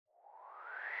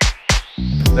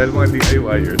Dahil mga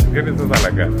DIYers, ganito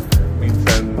talaga.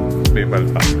 Minsan may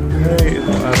palpak. Ay,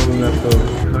 itong araw na to.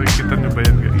 Nakikita nyo ba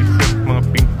yan guys? Mga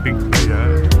pink-pink na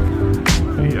yan.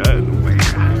 Ayan, oh my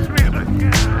gosh, meron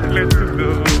yan. Let's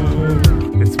go!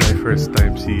 It's my first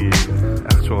time seeing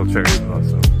actual cherry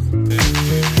blossoms.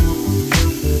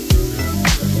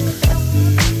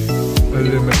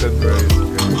 Unlimited price.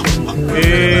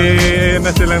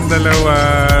 Na silang dalawa.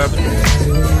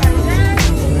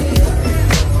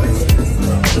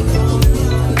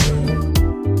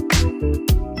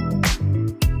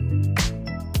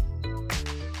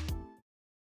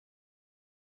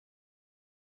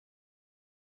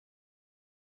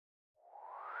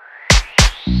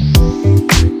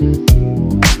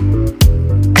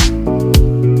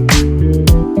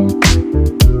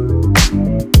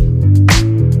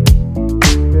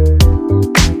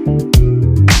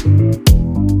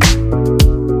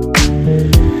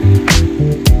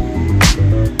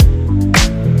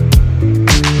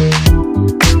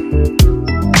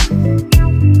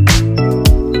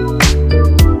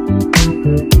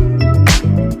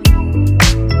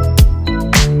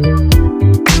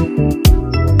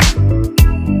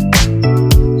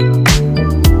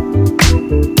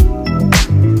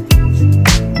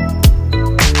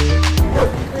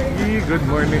 Good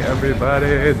morning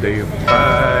everybody, day 5.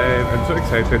 I'm so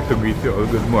excited to greet you all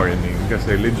good morning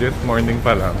kasi legit morning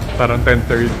pa lang. Parang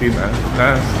 10:30 na.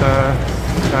 Nasa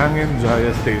Sangin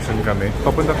Jaya Station kami.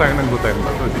 Papunta tayo ng Gutemba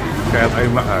to, kaya tayo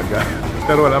maaga.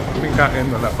 Pero wala pang kain,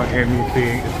 wala pang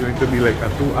anything. It's going to be like a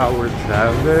 2-hour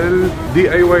travel.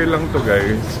 DIY lang to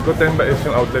guys. Gutemba is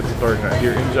yung outlet store nga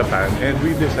here in Japan. And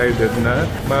we decided na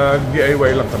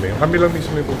mag-DIY lang kami. Kami lang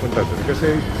mismo yung pupunta doon.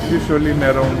 Kasi usually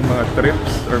merong mga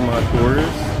trips or mga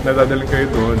tours na dadaling kayo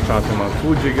doon. Tsaka sa mga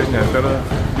Fuji, ganyan. Pero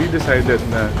we decided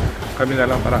na kami na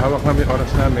lang para hawak namin oras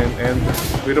namin and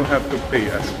we don't have to pay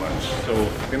as much. So,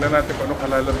 tingnan natin kung ano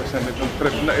kalalabasan itong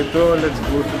trip na ito. Let's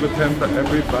go to Gutemba,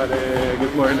 everybody!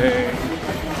 Good morning!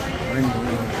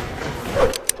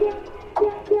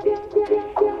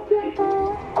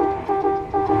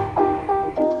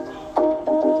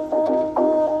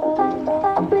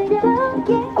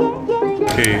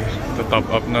 Okay, to top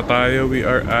up na tayo. We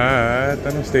are at...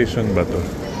 Anong station ba to?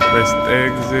 West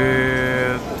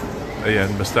Exit...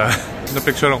 Ayan, basta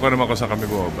napicturean ko naman kung saan kami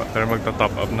bumaba. Pero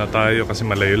magta-top up na tayo kasi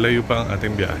malayo-layo pa ang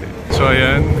ating biyahe. So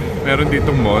ayan, meron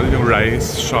ditong mall, yung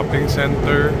Rice Shopping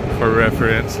Center. For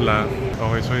reference lang.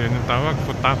 Okay, so yan yung tawag.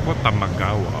 Futako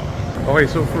Tamagawa. Okay,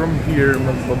 so from here,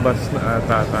 magbabas na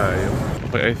ata tayo.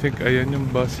 Okay, I think ayan yung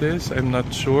buses. I'm not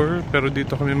sure. Pero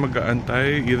dito kami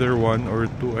mag-aantay. Either 1 or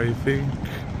 2, I think.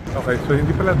 Okay, so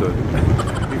hindi pala doon.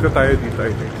 Dito tayo dito,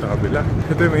 I think, sa kabila.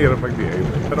 Ito yung mahirap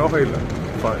mag-DIY. Pero okay lang.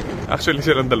 Fun. Actually,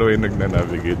 silang dalawa yung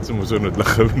nagna-navigate. Sumusunod lang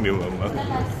kami ni Mama.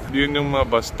 Yun yung mga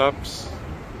bus stops.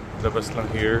 Labas lang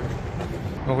here.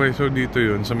 Okay, so dito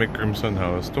yun, sa may Crimson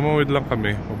House. Tumawid lang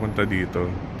kami, pupunta dito.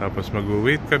 Tapos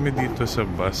mag-wait kami dito sa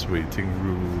bus waiting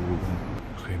room.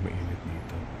 Okay, mainit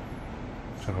dito.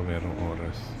 Tsaka merong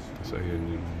oras. Tapos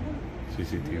ayun yung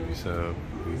CCTV sa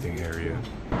waiting area.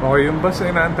 Okay, yung bus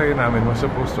na inaantay namin was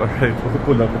supposed to arrive.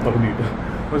 Pula ko pa dito.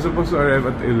 Was supposed to arrive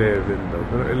at 11 daw.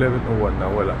 Pero 11:01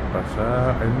 na, wala pa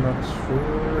siya. I'm not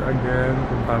sure again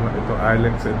kung tama ito.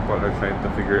 Alex and Paul are trying to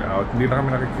figure out. Hindi na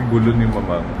kami nakikigulo ni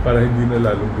Mama para hindi na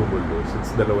lalong gumulo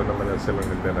since dalawa naman na silang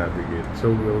nagna-navigate.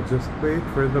 So we'll just wait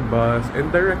for the bus.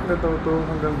 And direct na daw to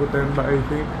hanggang Gutemba, I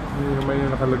think. Hindi naman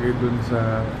yung nakalagay dun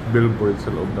sa billboard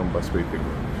sa loob ng bus waiting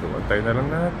room. So antay na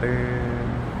lang natin.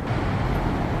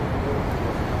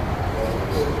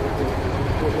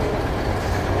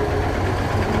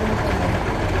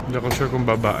 Hindi ako sure kung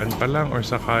babaan pa lang or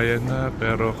sakayan na,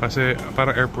 pero kasi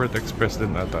parang airport express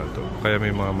din ata to. Kaya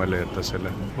may mga maleta sila.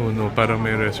 Oh no, parang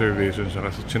may reservation siya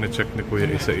kasi chine-check ni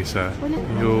Kuya isa-isa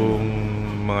yung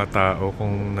mga tao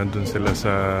kung nandun sila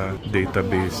sa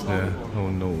database na.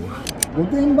 Oh no.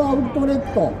 Gutemba Outlet.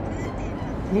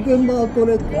 Gutemba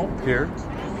Outlet. Here?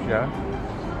 Yeah?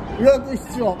 Yes.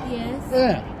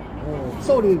 Yeah.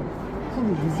 Sorry.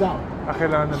 Full visa.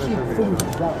 Kailangan na reservation. Full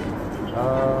visa.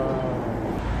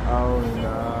 Oh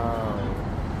no.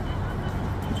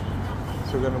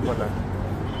 So ganun pala.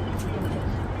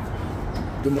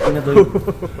 Dumating na doon.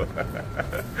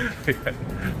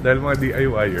 Dahil mga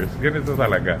DIYers, ganito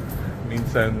talaga.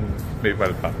 Minsan may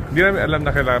palpak. Hindi namin alam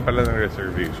na kailangan pala ng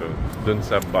reservation doon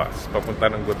sa bus,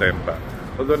 papunta ng Gutemba.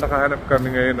 Although nakahanap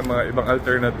kami ngayon ng mga ibang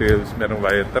alternatives, merong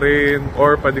via train,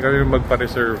 or pwede kami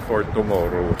magpa-reserve for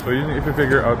tomorrow. So yun yung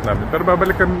i-figure out namin. Pero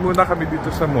babalik muna kami dito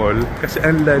sa mall kasi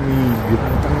ang lamig.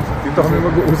 Dito kami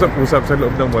mag-uusap-usap sa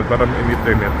loob ng mall para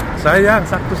mainit-init. Sayang,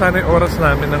 sakto sana yung oras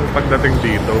namin ng pagdating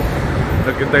dito.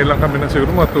 Nagkintay lang kami na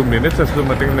siguro mga 2 minutes as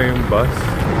dumating na yung bus.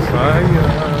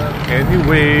 Sayang.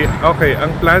 Anyway, okay,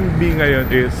 ang plan B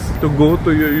ngayon is to go to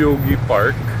Yoyogi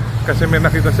Park. Kasi may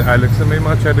nakita si Alex na may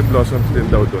mga cherry blossoms din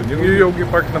daw doon. Yung Yoyogi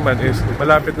Park naman is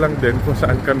malapit lang din kung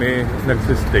saan kami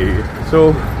nagsistay.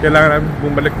 So, kailangan namin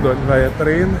bumalik doon via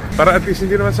train. Para at least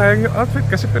hindi naman sayang yung outfit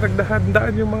kasi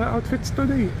pinagdahandaan yung mga outfits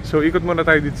today. So, ikot muna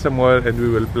tayo dito sa mall and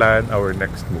we will plan our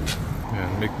next move. Yeah,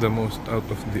 make the most out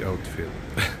of the outfit.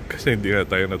 Kasi hindi na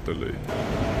tayo natuloy.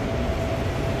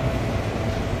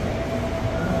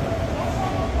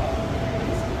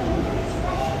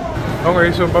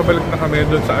 Okay, so pabalik na kami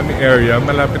doon sa aming area,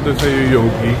 malapit doon sa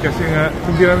Yoyogi kasi nga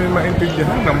hindi namin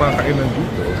maintindihan ng mga kainan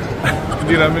dito.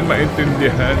 Hindi namin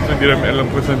maintindihan, so hindi namin alam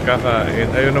kung saan kakain.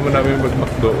 Ayaw naman namin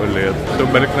mag-McDo ulit. So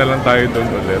balik na lang tayo doon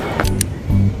ulit.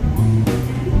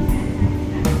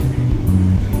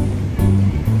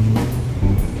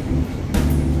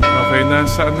 Okay,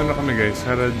 nasa ano na kami guys,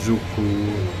 Harajuku.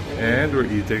 And we're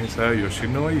eating sa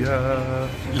Yoshinoya.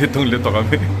 Litong-lito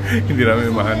kami. Hindi namin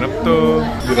mahanap to.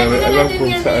 Hindi namin alam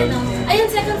kung saan. Ayun,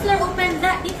 second floor open.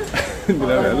 Dito. Hindi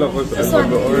namin alam kung saan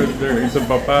mag-order. Isang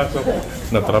papasok.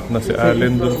 Natrap na si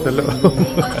Allen dun sa loob.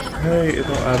 Hey,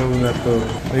 itong araw na to.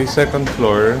 May second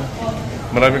floor.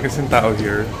 Marami kasing tao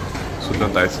here. So doon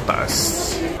tayo sa taas.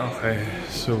 Okay,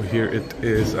 so here it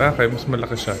is. Okay, mas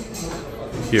malaki siya.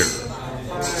 Here.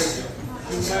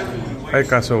 Ay,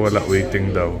 kaso wala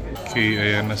waiting daw. Okay,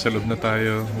 ayan, nasa loob na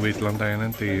tayo. Wait lang tayo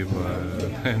ng table.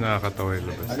 Ay, nakakatawa yung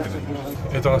labas.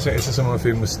 Ito kasi isa sa mga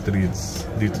famous streets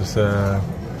dito sa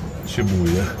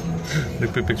Shibuya.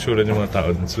 Nagpipicturean yung mga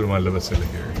tao dun sa lumalabas sila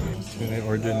here. Yun yung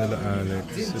order nila Alex.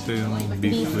 Ito yung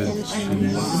beef with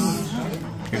cheese.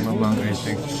 Kay Mamang, I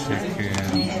think chicken.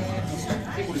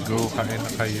 Go, kain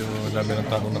na kayo. Dami ng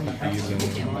tao nakapila.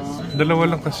 Dalawa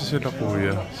lang kasi sila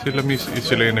kuya. Sila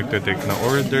yung nagte-take ng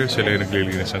order, sila yung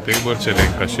naglilinis ng table, sila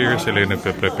yung cashier, sila yung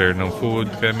nagpe-prepare ng food.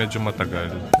 Kaya medyo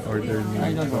matagal. Order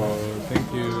nito.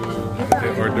 Thank you. Ito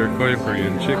yung order ko, yung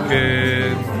Korean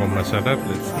chicken. Mukhang masarap.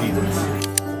 Let's eat.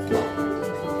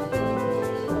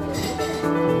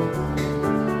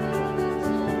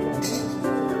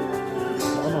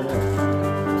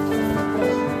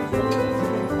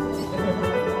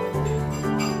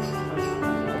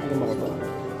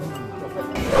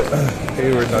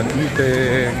 Okay, we're done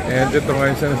eating. And ito nga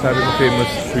yung sinasabi ng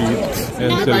famous street.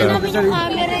 And sila. Naman namin yung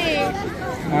camera eh.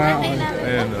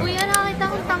 Ayan o. Kuya, nakakita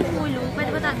kong tangkulo.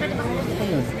 Pwede ba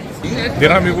Hindi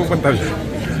kami pupunta dyan.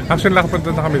 Actually, nakapunta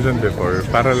na kami dyan before.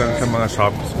 Para lang sa mga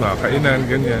shops, mga kainan,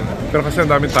 ganyan. Pero kasi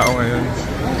ang daming tao ngayon.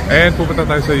 And pupunta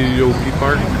tayo sa Yoyogi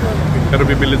Park. Pero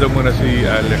bibili daw muna si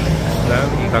Alex ng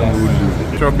tanggulo.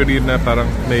 Strawberry na parang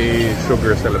may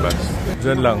sugar sa labas.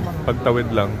 Dyan lang, pagtawid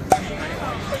lang.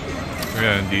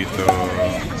 Ayan, dito.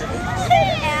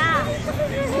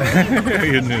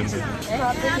 Yun yun.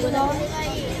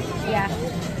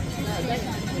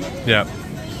 Yeah.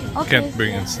 Okay. Can't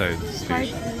bring inside the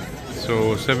station.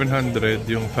 So, 700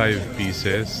 yung 5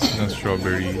 pieces ng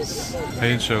strawberries.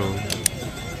 Ayun siya.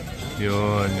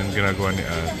 Yun, yung ginagawa ni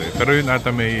ate. Pero yun ata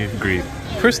may grape.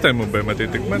 First time mo ba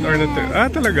matitikman? Or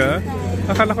talaga?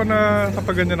 Akala ko na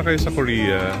kapag ganyan na kayo sa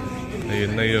Korea.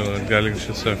 Ayun na yun. Galing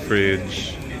siya sa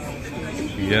fridge.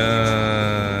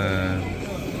 Yan.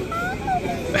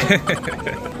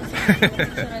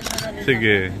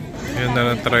 Sige. Yan na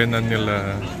lang. Try na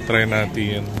nila. Try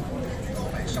natin.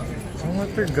 Ang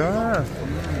matigas.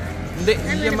 Hindi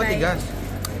yan matigas.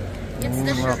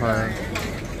 Okay.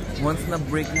 Once na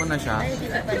break mo na siya.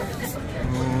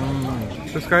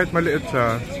 Tapos kahit maliit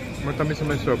siya, matamis sa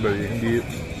may strawberry. Hindi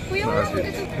maasin.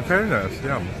 In fairness,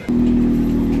 yum.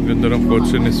 Ganda ng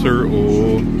kotse ni Sir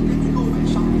O.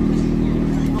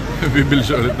 Bibili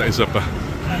siya ulit na isa pa.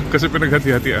 Kasi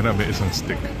pinaghati-hatian namin isang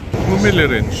stick. Bumili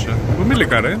rin siya. Bumili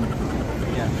ka rin?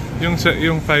 Yeah.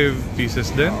 Yung 5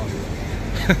 pieces din?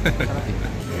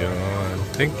 Yan.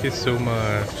 Thank you so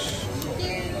much.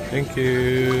 Thank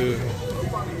you.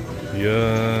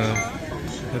 Yan.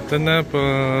 Ito na po.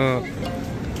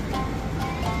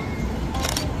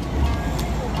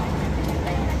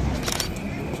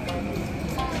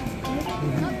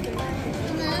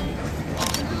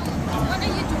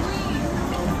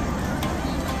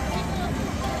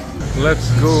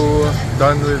 Let's go.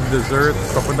 Done with dessert.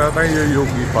 Papunta tayo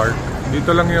Yoyogi Park.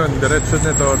 Dito lang yun. Diretso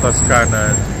nito. Tapos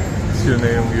kanan. Yun na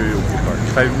yung Yoyogi Park.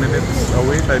 5 minutes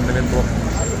away. 5-minute walk.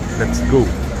 Let's go.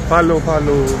 Follow.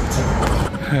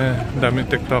 Daming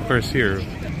TikTokers here.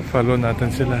 Follow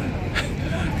natin sila.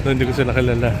 Hindi ko sila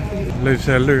kilala. Live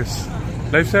sellers.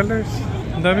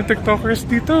 Ang daming TikTokers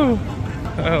dito.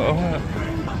 Oo nga.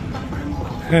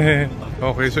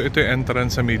 Okay, so ito yung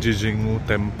entrance sa Meiji-Jingu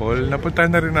Temple. Napunta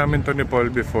na rin namin to ni Paul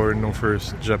before nung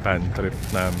first Japan trip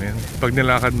namin. Pag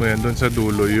nilakad mo yan, doon sa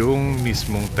dulo yung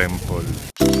mismong temple.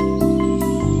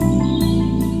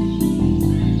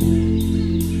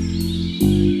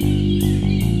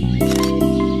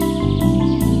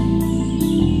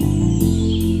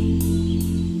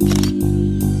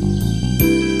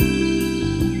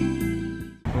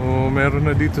 Meron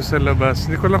na dito sa labas.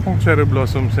 Hindi ko lang kung cherry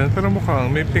blossoms yan, pero mukhang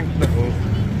may pink na oh.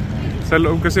 Sa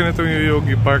loob kasi na itong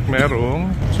Yoyogi Park, merong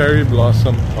cherry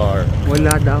blossom park.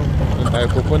 Wala daw. Doon tayo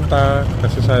pupunta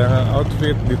kasi sayang ang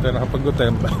outfit. Dito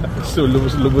nakapag-utemba. So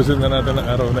lubusin na natin ang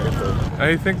araw na ito.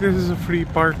 I think this is a free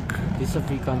park. This is a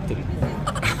free country.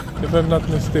 If I'm not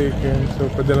mistaken. So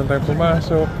pwede lang tayo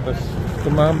pumasok. Tapos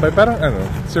tumambay. Parang ano,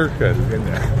 circle.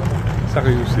 Ganyan. Sa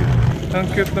QC. Ang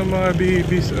cute ng mga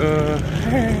babies.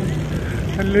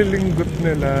 Ang lilinggot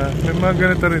nila. May mga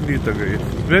ganito rin dito, guys.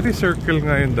 Very circle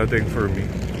nga yung dating for me.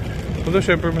 Although,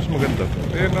 syempre, mas maganda to.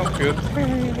 Ayan, ang cute.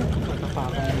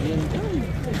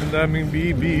 Ang daming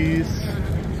babies.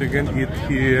 So, you can eat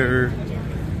here.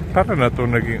 Para na to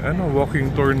naging,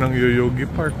 walking tour ng Yoyogi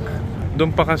Park.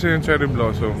 Doon pa kasi yung cherry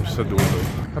blossoms sa dulo.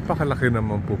 Napakalaki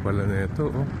naman po pala na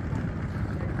ito, oh.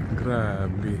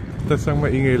 Grabe. Tapos ang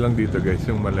maingay lang dito, guys,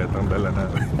 yung maletang dala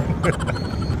namin.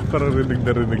 Parang rinig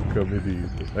na rinig kami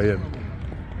dito. Ayan.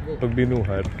 Pag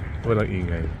binuhat, walang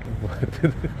ingay.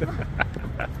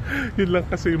 Yun lang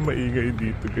kasi yung maingay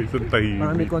dito, guys. Ang tahimik.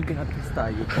 Marami konting artist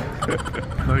tayo.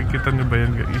 Nakikita niyo ba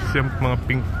yan, guys? Yung mga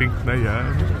pink-pink na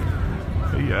yan.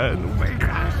 Ayan. Oh my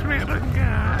gosh, meron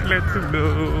ka. Let's go.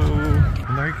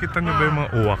 Nakikita niyo ba yung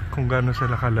mga uwak kung gaano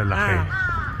sila kalalaki?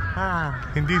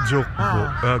 Hindi joke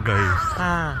po, guys.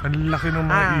 Ang laki ng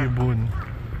mga ibon.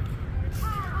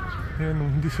 Ayan,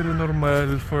 hindi sila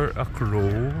normal for a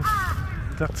crow.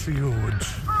 That's huge.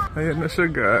 Ayan na siya,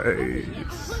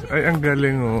 guys. Ay, ang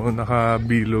galing, oh.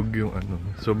 Nakabilog yung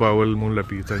So, bawal mong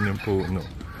lapitan yung puno.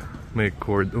 May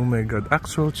cord. Oh my God.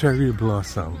 Actual cherry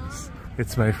blossoms.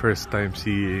 It's my first time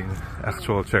seeing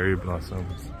actual cherry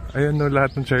blossoms. Ayan, no.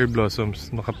 Lahat ng cherry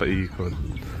blossoms nakapaikot.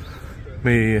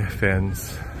 May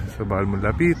fence. So, bawal mong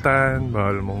lapitan.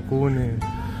 Bawal mong kunin.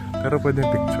 Pero pwede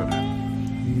picture.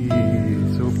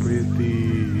 So pretty.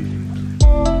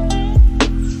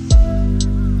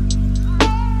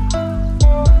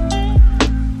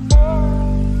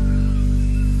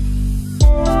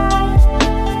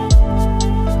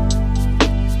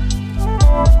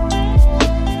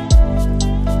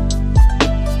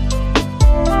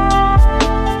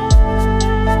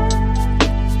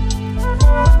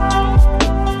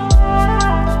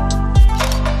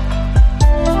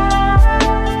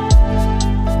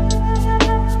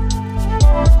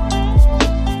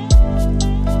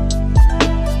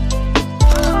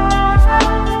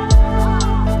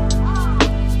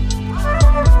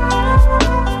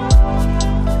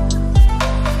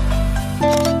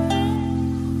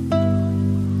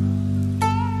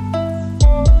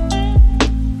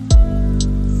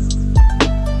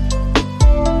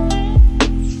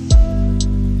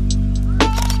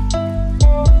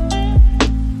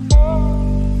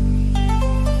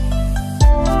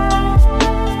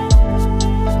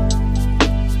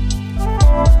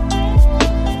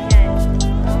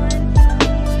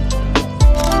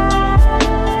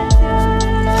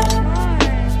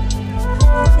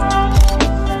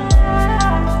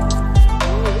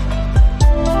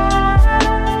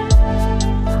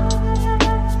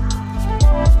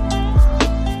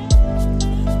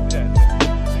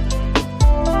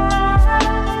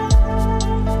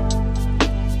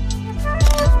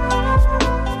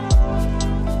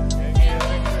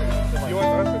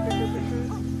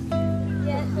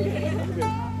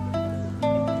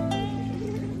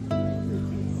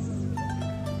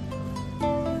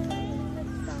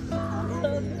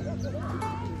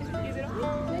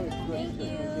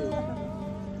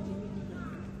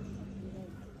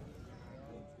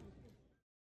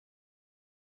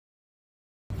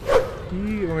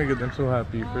 Oh my God, I'm so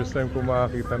happy. First time ko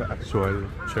makakita ng actual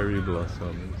cherry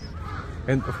blossoms.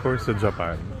 And of course, sa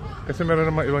Japan. Kasi meron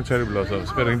namang ibang cherry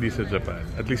blossoms, pero hindi sa Japan.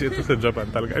 At least ito sa Japan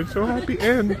talaga. I'm so happy.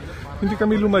 And hindi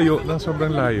kami lumayo ng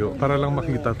sobrang layo para lang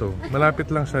makita to.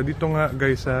 Malapit lang siya. Dito nga,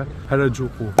 guys, sa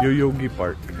Harajuku, Yoyogi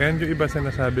Park. And yung iba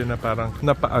sinasabi na parang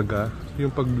napaaga yung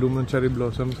pag-bloom ng cherry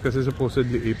blossoms kasi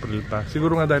supposedly April pa.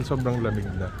 Siguro nga dahil sobrang lamig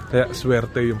na. Kaya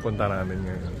swerte yung punta namin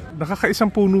ngayon.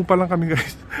 Nakakaisang puno pa lang kami,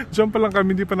 guys. Diyan pa lang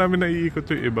kami, hindi pa namin naiikot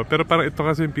yung iba. Pero parang ito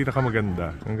kasi yung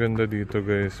pinakamaganda. Ang ganda dito,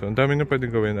 guys. So, ang dami na pwedeng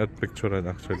gawin at picturean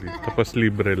actually. Tapos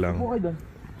libre lang. Okay doon.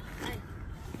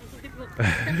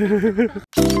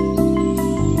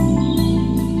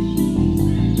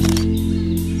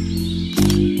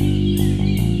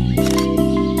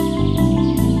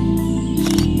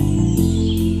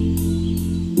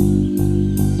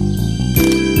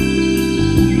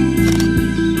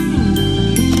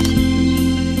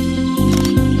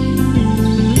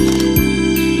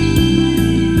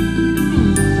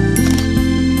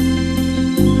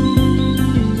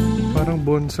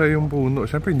 bonsai yung puno.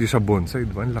 Siyempre hindi siya bonsai,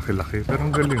 di ba? Ang laki-laki. Pero ang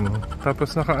galing, oh.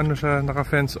 Tapos naka-ano siya,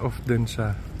 naka-fence off din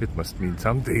siya. It must mean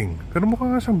something. Pero mukha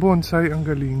nga siyang bonsai, ang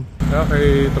galing.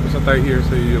 Okay, tapos na tayo here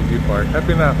sa Yogi Park.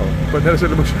 Happy na ako. Pwede na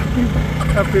sila mag-shopping.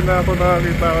 Happy na ako,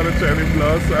 nakakita ko ng cherry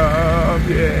blossom.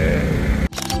 Yeah!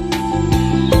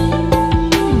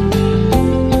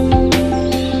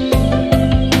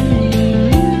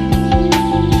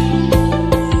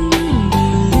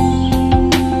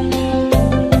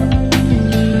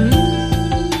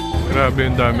 Grabe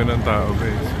yung dami ng tao,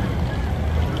 guys.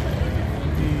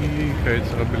 Kahit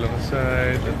sa kabilang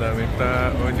side, ang daming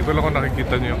tao. Hindi ko lang kung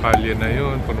nakikita nyo yung kalye na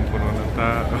yun. Punong-puno ng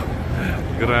tao.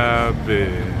 Grabe.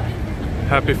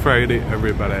 Happy Friday,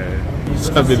 everybody.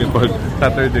 Sabi ni Paul,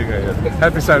 Saturday ngayon.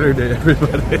 Happy Saturday,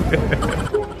 everybody.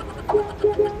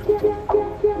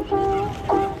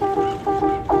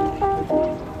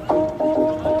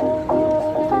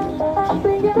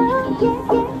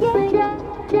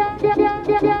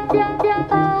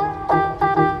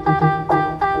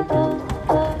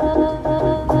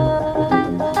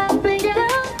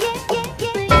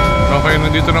 Okay,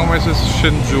 nandito na kami sa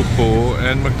Shinjuku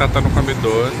and magtatanong kami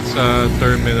doon sa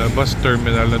terminal, bus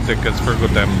terminal ng tickets for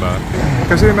Gotemba.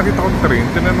 Kasi nakita ko train,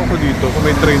 tinanong ko dito kung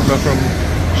may train ba from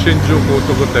Shinjuku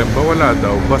to Gotemba. Wala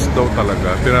daw, bus daw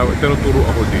talaga. Tinuturo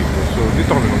ako dito. So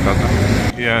dito kami magtatanong.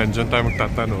 Yan, dyan tayo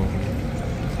magtatanong.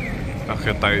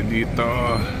 Akit tayo dito.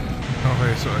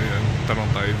 Okay, so ayan, tanong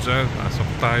tayo dyan. Pasok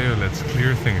tayo, let's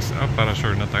clear things up para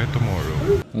sure na tayo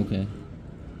tomorrow. Okay.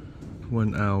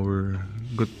 1 hour.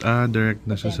 Direct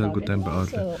na siya sa Gotemba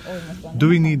outlet. Do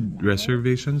we need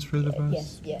reservations for the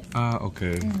bus? Yes.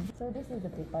 Okay. So this is the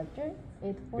departure.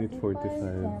 8:45,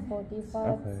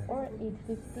 10:45, Okay. or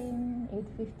 8:15,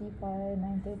 8:55,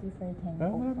 9:35,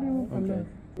 10:05. Okay.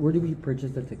 Where do we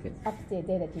purchase the ticket? Upstairs,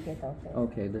 there the ticket office.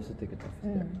 Okay, there's a ticket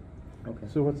office there. Okay.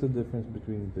 So what's the difference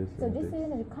between this So and this this?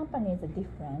 is the company is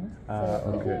different. okay,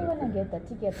 So if you want to okay. get the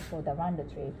ticket for the round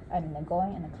trip, I mean the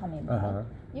going and the coming back,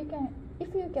 you can.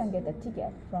 If you can get a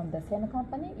ticket from the same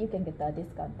company, you can get a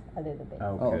discount a little bit.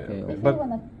 Okay. If But you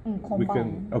want to we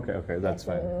combine, can. Okay, that's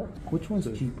fine. Which one's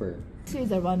cheaper? This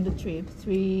is a round trip,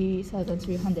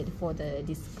 3,300 for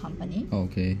this company.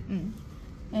 Okay.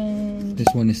 And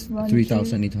This one is round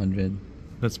 3,800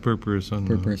 That's per person.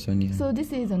 per person, yeah. So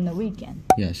this is on the weekend.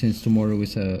 Yeah, since tomorrow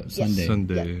is a Sunday.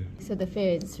 Sunday. So the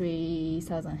fare is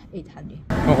 3,800.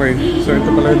 Okay, so ito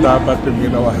pala yung dapat yung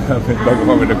ginawa namin bago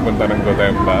kami nagpunta ng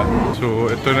Gotemba. So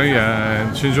ito na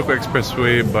yan, Shinjuku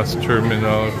Expressway Bus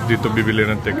Terminal. Dito bibili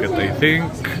ng ticket, I think.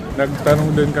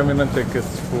 Nagtanong din kami ng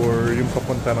tickets for yung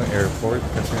papunta ng airport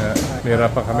kasi nga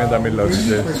mahirapan kami, dami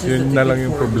lodges. Yun na lang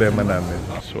yung problema namin.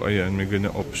 So ayan, may ganyan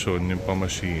option yung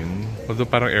pa-machine. Although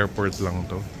parang airport lang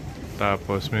to.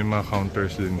 Tapos may mga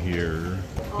counters din here.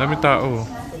 Dami tao.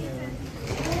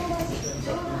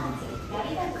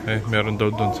 Meron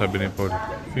daw doon, sabi ni Paul.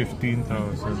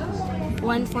 15,000.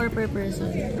 1,400 per person.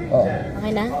 Oh.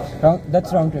 Okay na?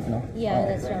 That's round trip, no? Yeah,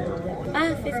 that's round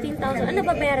trip. 15,000. Ano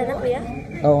ba bayaran na, kuya?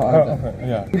 Oo, Okay,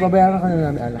 yeah. Ibabayaran ka na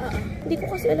namin, Ala. Hindi ko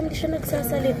kasi alam, hindi siya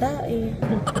nagsasalita eh.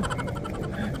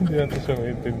 Hindi natin siya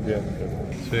maintindihan.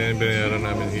 So yan, binayaran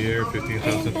namin here,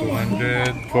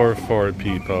 15,200 for 4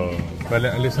 people. Bale,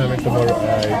 alis namin tomorrow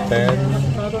ay 10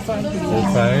 or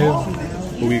 5.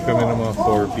 Uwi kami ng mga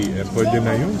 4 p.m. Pwede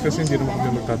na yun kasi hindi naman kami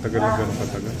magtatagal ng gano'ng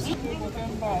katagal.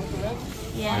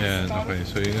 Ayan, okay.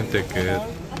 So yun yung ticket.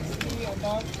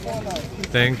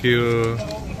 Thank you.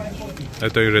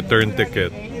 Ito yung return ticket.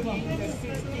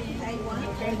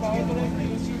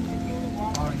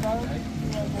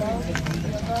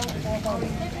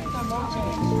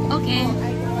 Okay.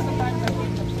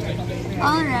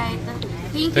 Alright.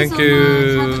 Thank Thank you so you.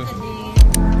 much. Have a good day.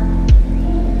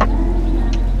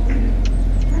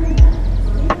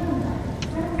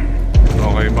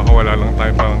 Okay, baka wala lang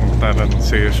tayo pang taran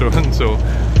session. So,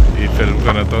 i-film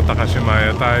ko na to.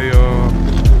 Takashimaya tayo.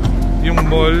 Yung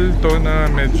mall to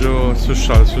na medyo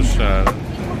social.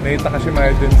 May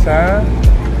Takashimaya din sa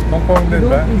Hong Kong din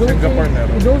ba? Singapore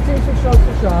meron. Don't say social.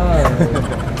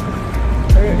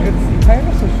 It's kind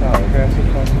of social. Kaya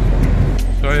social.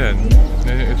 So, ayan.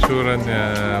 Yung itsura niya.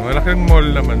 Malaking mall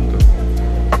naman to.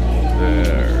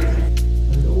 There.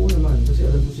 Oo naman, kasi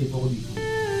alam ko safe ako dito.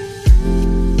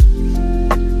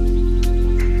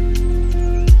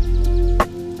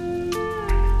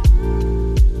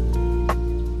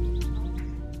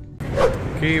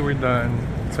 Okay, we're done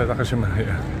sa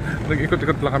Takashimaya.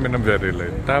 Nag-ikot-ikot lang kami ng very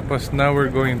light. Tapos now we're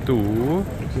going to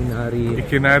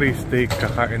Ikinari Steak.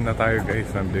 Kakain na tayo guys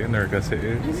ng dinner kasi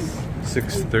it's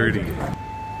 6:30.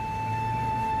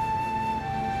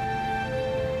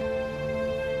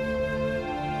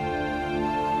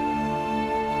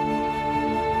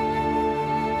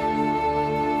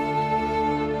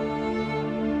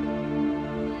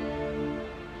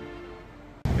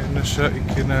 na siya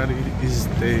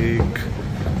ikinari-steak.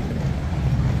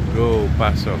 Go,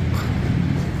 pasok.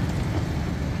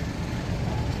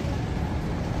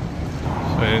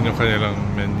 So, ayan yung kanilang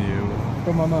menu.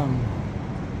 Ito, mamang.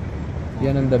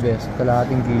 Yan ang the best.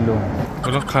 Kalahating kilo.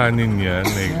 Walang kanin yan,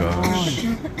 my gosh.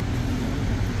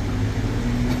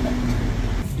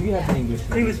 Do you have an English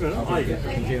menu? English menu? Oh, yeah.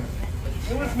 Thank you.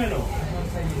 English menu.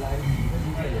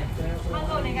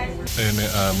 Ayan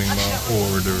yung aming mga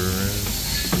orders.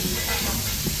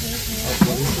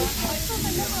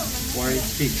 White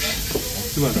steak.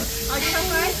 200.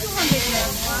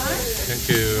 Thank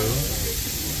you.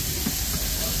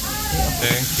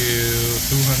 Thank you.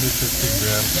 250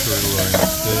 grams sirloin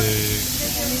steak.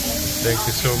 Thank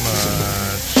you so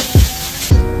much.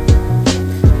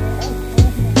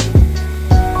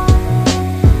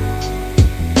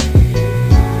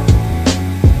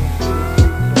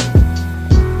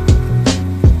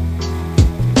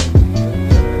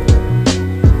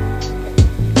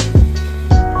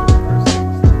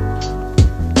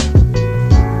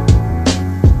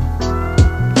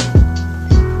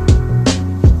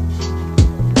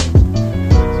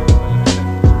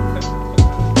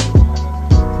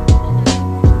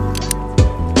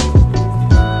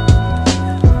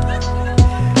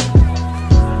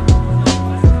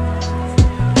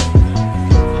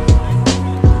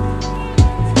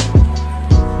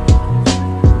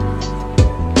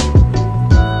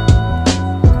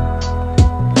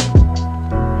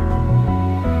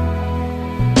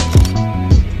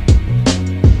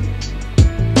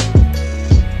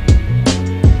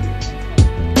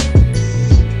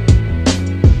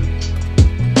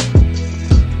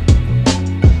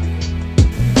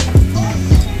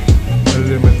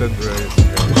 Unlimited rice.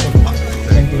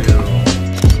 Thank you.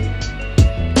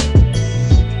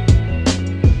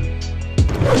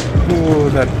 Oh,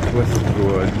 that was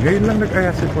good. Ngayon lang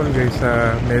nag-aya si Paul guys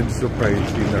sa medyo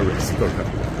pricey na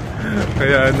restaurant.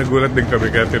 Kaya nagulat din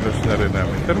kami kaya tinus na rin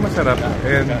namin. Pero masarap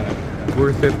and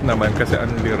worth it naman kasi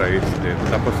only rice din.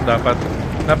 Tapos dapat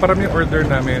naparami yung order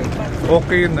namin.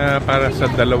 Okay na para sa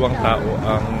 2 tao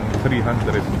ang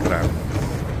 300 grams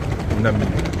na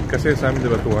meat. Kasi sa amin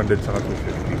diba 200 saka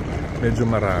 250. Medyo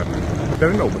marami.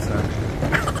 Pero naubos na.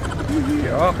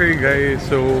 Okay guys,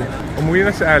 so umuwi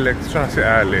na si Alex tsaka si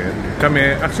Allen.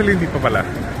 Kami, actually hindi pa pala.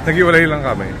 Nag-iwalay lang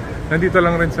kami. Nandito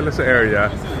lang rin sila sa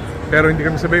area. Pero hindi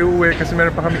kami sabay uuwi kasi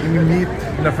meron pa kami ini-meet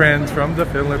na friends from the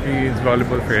Philippines,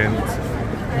 volleyball friends.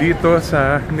 Dito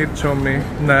sa Nichome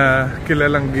na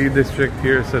kilalang gay district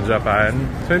here sa Japan.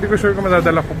 So hindi ko sure kung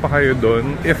madadala ko pa kayo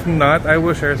doon. If not, I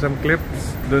will share some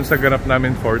clips doon sa ganap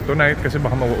namin for tonight kasi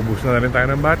baka mauubos na rin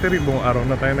tayo ng battery. Buong araw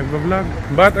na tayo nagbablog.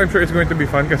 But I'm sure it's going to be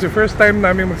fun kasi first time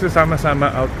namin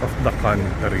magsasama-sama out of the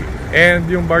country. And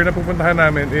yung bar na pupuntahan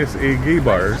namin is a gay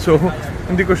bar. So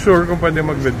hindi ko sure kung pwede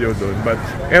mag-video doon. But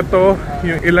eto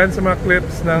yung ilan sa mga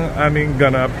clips ng aming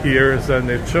ganap here sa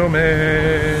Nichome.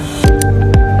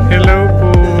 Hello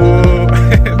po!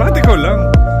 Bakit ikaw lang?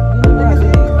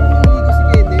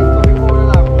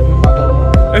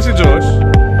 Eh si Josh?